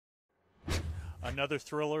Another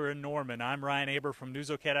thriller in Norman. I'm Ryan Aber from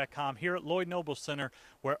NewsOK.com here at Lloyd Noble Center,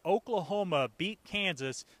 where Oklahoma beat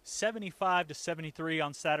Kansas 75-73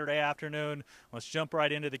 on Saturday afternoon. Let's jump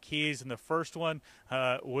right into the keys. And the first one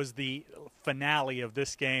was the finale of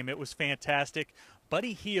this game. It was fantastic.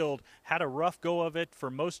 Buddy Hield had a rough go of it for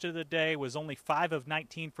most of the day, was only 5 of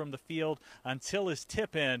 19 from the field until his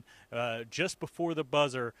tip-in just before the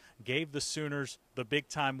buzzer gave the Sooners the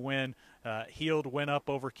big-time win. Hield went up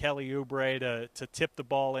over Kelly Oubre to tip the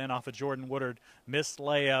ball in off of Jordan Woodard, missed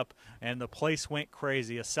layup, and the place went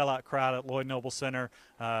crazy. A sellout crowd at Lloyd Noble Center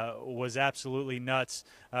was absolutely nuts.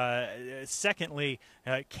 Secondly,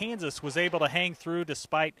 Kansas was able to hang through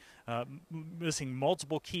despite missing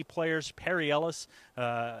multiple key players. Perry Ellis,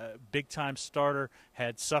 big-time starter,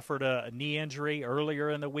 had suffered a knee injury earlier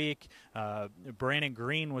in the week. Brandon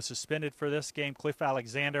Green was suspended for this game. Cliff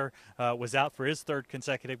Alexander was out for his third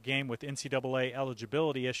consecutive game with NCAA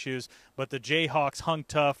eligibility issues. But the Jayhawks hung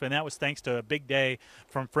tough, and that was thanks to a big day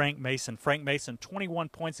from Frank Mason. Frank Mason, 21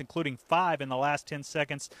 points, including 5 in the last 10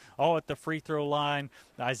 seconds, all at the free throw line.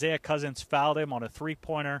 Isaiah Cousins fouled him on a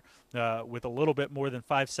three-pointer with a little bit more than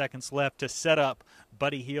 5 seconds left to set up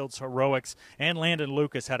Buddy Hield's heroics. And Landon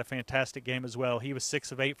Lucas had a fantastic game as well. He was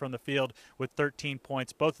 6 of 8 from the field with 13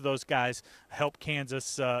 points. Both of those guys helped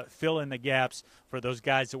Kansas fill in the gaps for those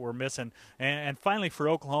guys that were missing. And finally, for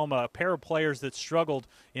Oklahoma, a pair of players that struggled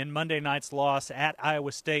in Monday night's loss at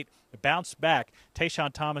Iowa State bounced back.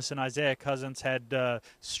 Tayshaun Thomas and Isaiah Cousins had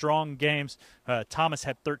strong games. Thomas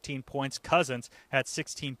had 13 points. Cousins had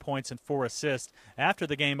 16 points and 4 assists. After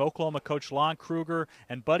the game, Oklahoma coach Lon Kruger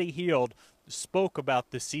and Buddy Hield spoke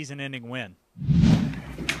about the season-ending win.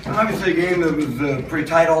 Obviously, a game that was pretty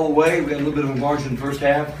tight all the way. We had a little bit of a margin in the first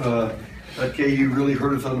half. But KU really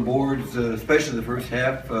hurt us on the boards, especially the first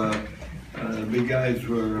half. Our big guys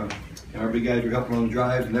were helping on the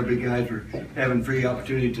drives, and their big guys were having free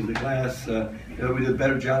opportunity to the glass. We did a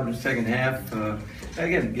better job in the second half.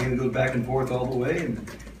 Again, the game goes back and forth all the way,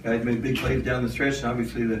 and guys made big plays down the stretch. And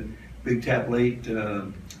obviously, the big tap late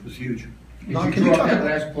was huge. Lon, can you talk about that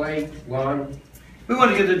last play, Lon? We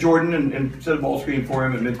wanted to get to Jordan and set a ball screen for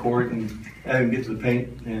him at midcourt and have him get to the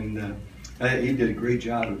paint. And he did a great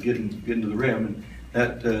job of getting to the rim, and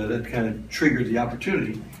that kind of triggered the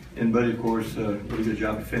opportunity. And Buddy, of course, really good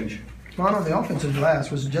job to finish. Ron, on the offensive glass,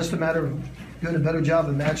 was it just a matter of doing a better job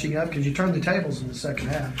of matching up? Because you turned the tables in the second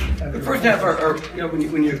half. The first half,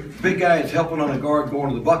 when your big guy is helping on a guard going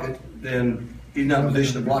to the bucket, then he's not in a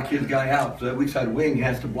position to block his guy out. So that weak side wing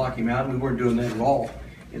has to block him out, and we weren't doing that at all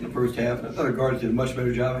in the first half. And I thought our guards did a much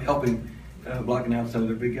better job of helping blocking out some of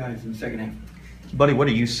their big guys in the second half. Buddy, what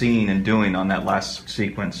are you seeing and doing on that last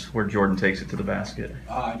sequence where Jordan takes it to the basket?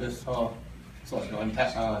 I just saw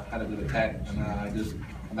had a good attack, and I just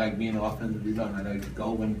like being an offensive rebound. I like to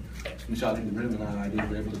go and shot at the rim, and I just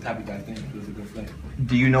were able to tap it back in. It was a good play.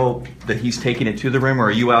 Do you know that he's taking it to the rim, or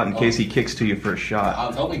are you out in case he kicks to you for a shot? I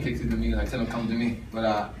was hoping he kicks it to me, like tell him come to me.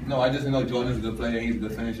 But no, I just know Jordan's a good player. He's a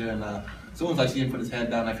good finisher, and as soon as I see him put his head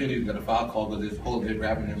down, I feel he got a foul call, but this whole bit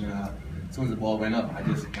grabbing him. And as soon as the ball went up, my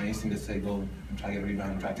instinct just say go and try to get a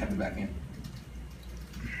rebound and try to tap it back in.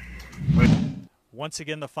 Once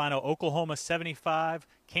again, the final, Oklahoma 75,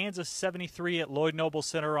 Kansas 73 at Lloyd Noble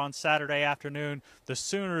Center on Saturday afternoon. The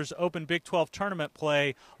Sooners open Big 12 tournament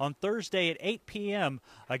play on Thursday at 8 p.m.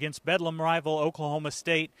 against Bedlam rival Oklahoma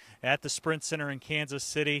State at the Sprint Center in Kansas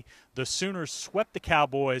City. The Sooners swept the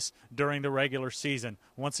Cowboys during the regular season.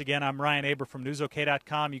 Once again, I'm Ryan Aber from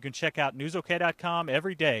NewsOK.com. You can check out NewsOK.com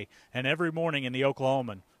every day and every morning in the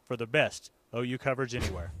Oklahoman for the best OU coverage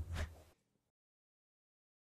anywhere.